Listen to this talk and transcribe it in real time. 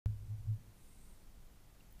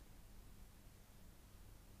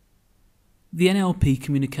The NLP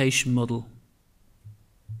Communication Model.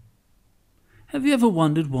 Have you ever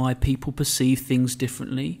wondered why people perceive things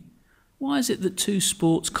differently? Why is it that two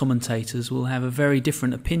sports commentators will have a very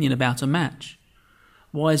different opinion about a match?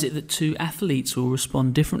 Why is it that two athletes will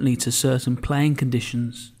respond differently to certain playing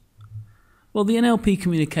conditions? Well, the NLP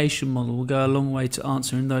Communication Model will go a long way to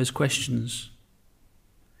answering those questions.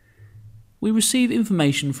 We receive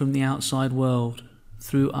information from the outside world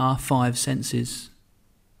through our five senses,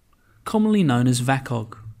 commonly known as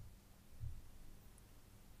VACOG.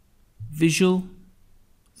 Visual,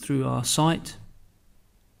 through our sight;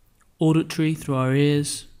 auditory, through our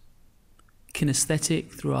ears;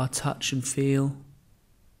 kinesthetic, through our touch and feel;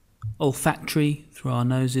 olfactory, through our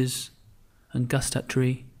noses; and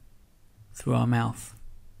gustatory, through our mouth.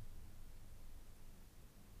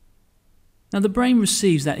 Now, the brain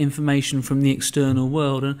receives that information from the external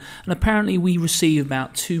world, and apparently we receive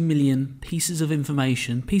about 2 million pieces of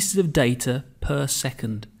information, pieces of data per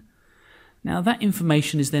second. Now, that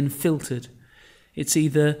information is then filtered. It's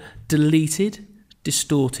either deleted,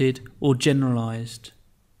 distorted, or generalized.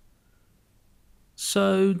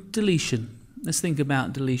 So, deletion. Let's think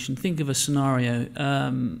about deletion. Think of a scenario.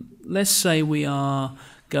 Let's say we are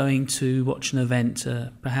going to watch an event.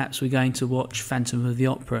 Perhaps we're going to watch Phantom of the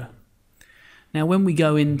Opera. Now, when we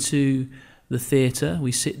go into the theatre,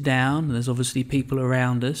 we sit down, and there's obviously people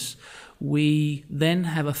around us. We then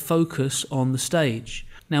have a focus on the stage.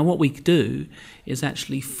 Now, what we do is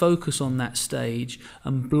actually focus on that stage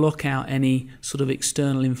and block out any sort of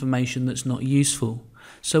external information that's not useful.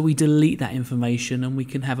 So we delete that information and we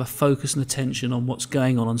can have a focus and attention on what's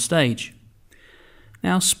going on stage.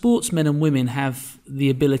 Now, sportsmen and women have the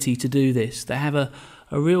ability to do this. They have a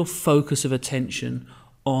real focus of attention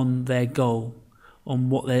on their goal,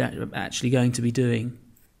 on what they're actually going to be doing.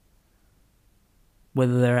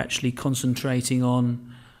 Whether they're actually concentrating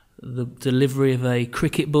on the delivery of a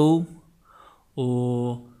cricket ball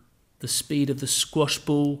or the speed of the squash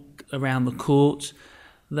ball around the court,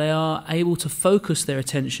 they are able to focus their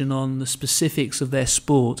attention on the specifics of their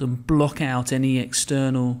sport and block out any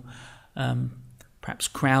external, perhaps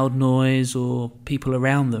crowd noise or people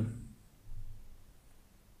around them.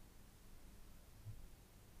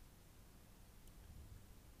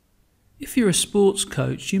 If you're a sports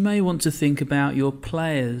coach, you may want to think about your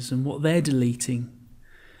players and what they're deleting.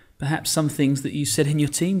 Perhaps some things that you said in your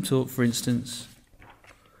team talk, for instance.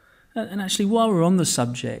 And actually, while we're on the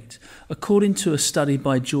subject, according to a study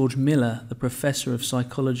by George Miller, the professor of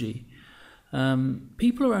psychology,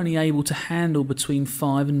 people are only able to handle between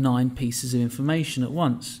 5 and 9 pieces of information at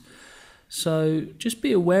once. So just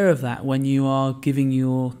be aware of that when you are giving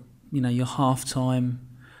your half-time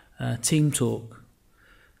team talk.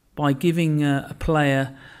 By giving a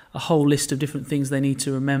player a whole list of different things they need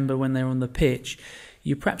to remember when they're on the pitch,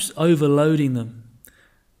 you're perhaps overloading them.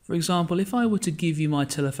 For example, if I were to give you my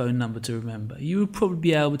telephone number to remember, you would probably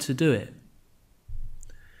be able to do it.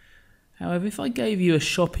 However, if I gave you a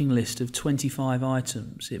shopping list of 25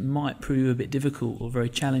 items, it might prove a bit difficult or very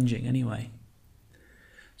challenging anyway.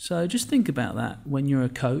 So just think about that when you're a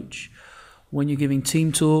coach, when you're giving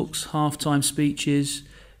team talks, half-time speeches.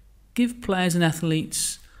 Give players and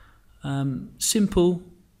athletes simple,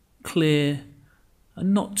 clear,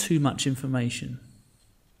 and not too much information.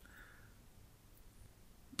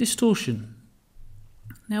 Distortion.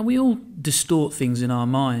 Now, we all distort things in our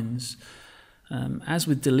minds. As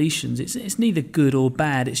with deletions, it's neither good or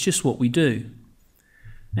bad, it's just what we do.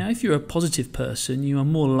 Now, if you're a positive person, you are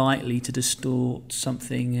more likely to distort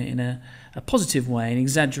something in a positive way and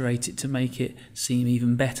exaggerate it to make it seem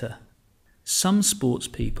even better. Some sports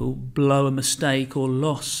people blow a mistake or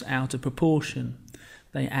loss out of proportion.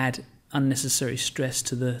 They add unnecessary stress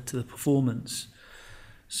to the performance.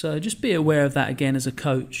 So just be aware of that again as a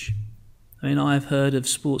coach. I mean, I've heard of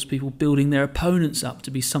sports people building their opponents up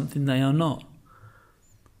to be something they are not.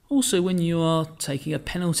 Also, when you are taking a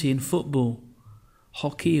penalty in football,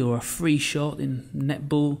 hockey, or a free shot in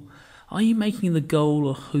netball, are you making the goal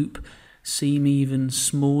or hoop seem even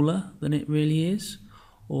smaller than it really is?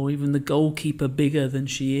 Or even the goalkeeper bigger than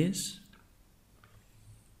she is?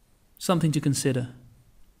 Something to consider.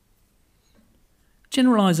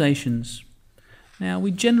 Generalizations. Now, we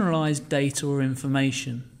generalize data or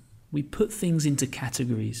information. We put things into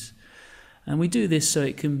categories. And we do this so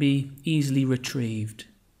it can be easily retrieved.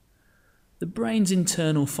 The brain's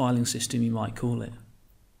internal filing system, you might call it.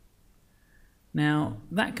 Now,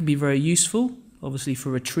 that can be very useful, obviously for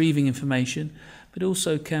retrieving information, but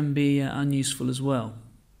also can be unuseful as well.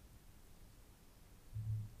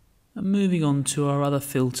 And moving on to our other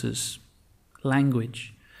filters.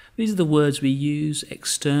 Language. These are the words we use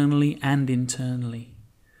externally and internally.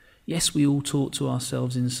 Yes, we all talk to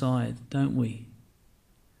ourselves inside, don't we?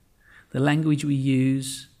 The language we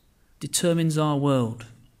use determines our world.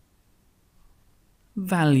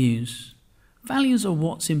 Values. Values are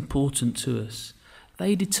what's important to us.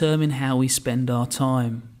 They determine how we spend our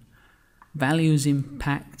time. Values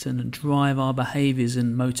impact and drive our behaviours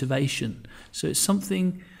and motivation. So it's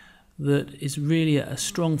something that is really a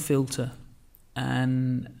strong filter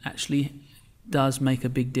and actually does make a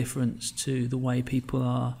big difference to the way people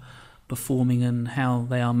are performing and how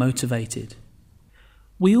they are motivated.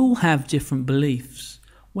 We all have different beliefs.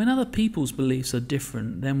 When other people's beliefs are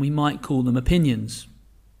different, then we might call them opinions.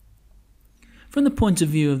 From the point of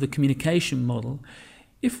view of the communication model,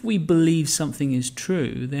 if we believe something is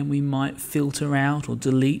true, then we might filter out or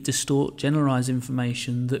delete, distort, generalize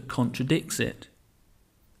information that contradicts it.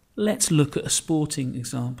 Let's look at a sporting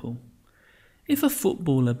example. If a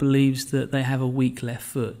footballer believes that they have a weak left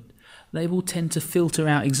foot, they will tend to filter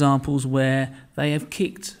out examples where they have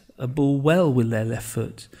kicked a ball well with their left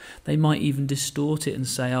foot. They might even distort it and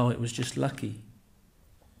say, oh, it was just lucky.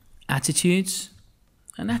 Attitudes.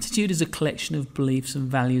 An attitude is a collection of beliefs and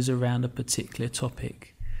values around a particular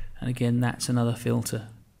topic. And again, that's another filter.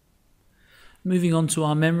 Moving on to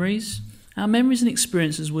our memories. Our memories and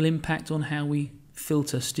experiences will impact on how we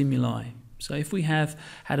filter stimuli. So if we have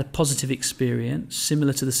had a positive experience,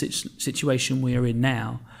 similar to the situation we are in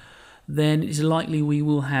now, then it is likely we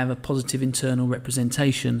will have a positive internal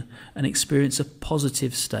representation and experience a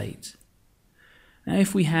positive state. Now,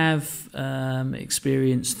 if we have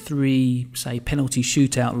experienced 3, say, penalty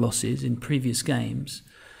shootout losses in previous games,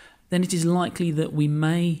 then it is likely that we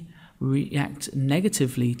may react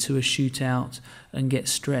negatively to a shootout and get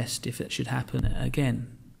stressed if it should happen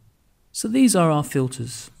again. So these are our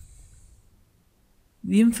filters.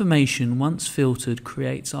 The information, once filtered,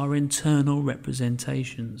 creates our internal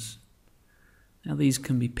representations. Now, these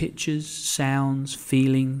can be pictures, sounds,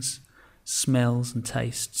 feelings, smells and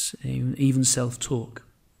tastes, even self-talk.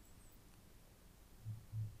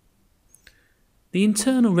 The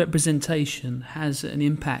internal representation has an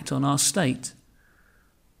impact on our state,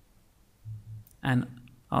 and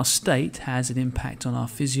our state has an impact on our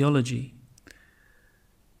physiology.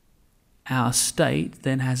 Our state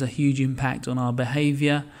then has a huge impact on our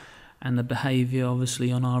behaviour, and the behaviour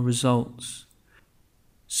obviously on our results.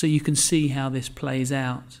 So you can see how this plays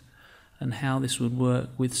out and how this would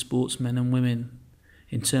work with sportsmen and women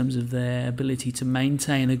in terms of their ability to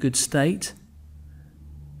maintain a good state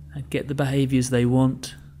and get the behaviours they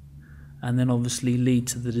want, and then obviously lead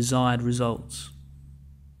to the desired results.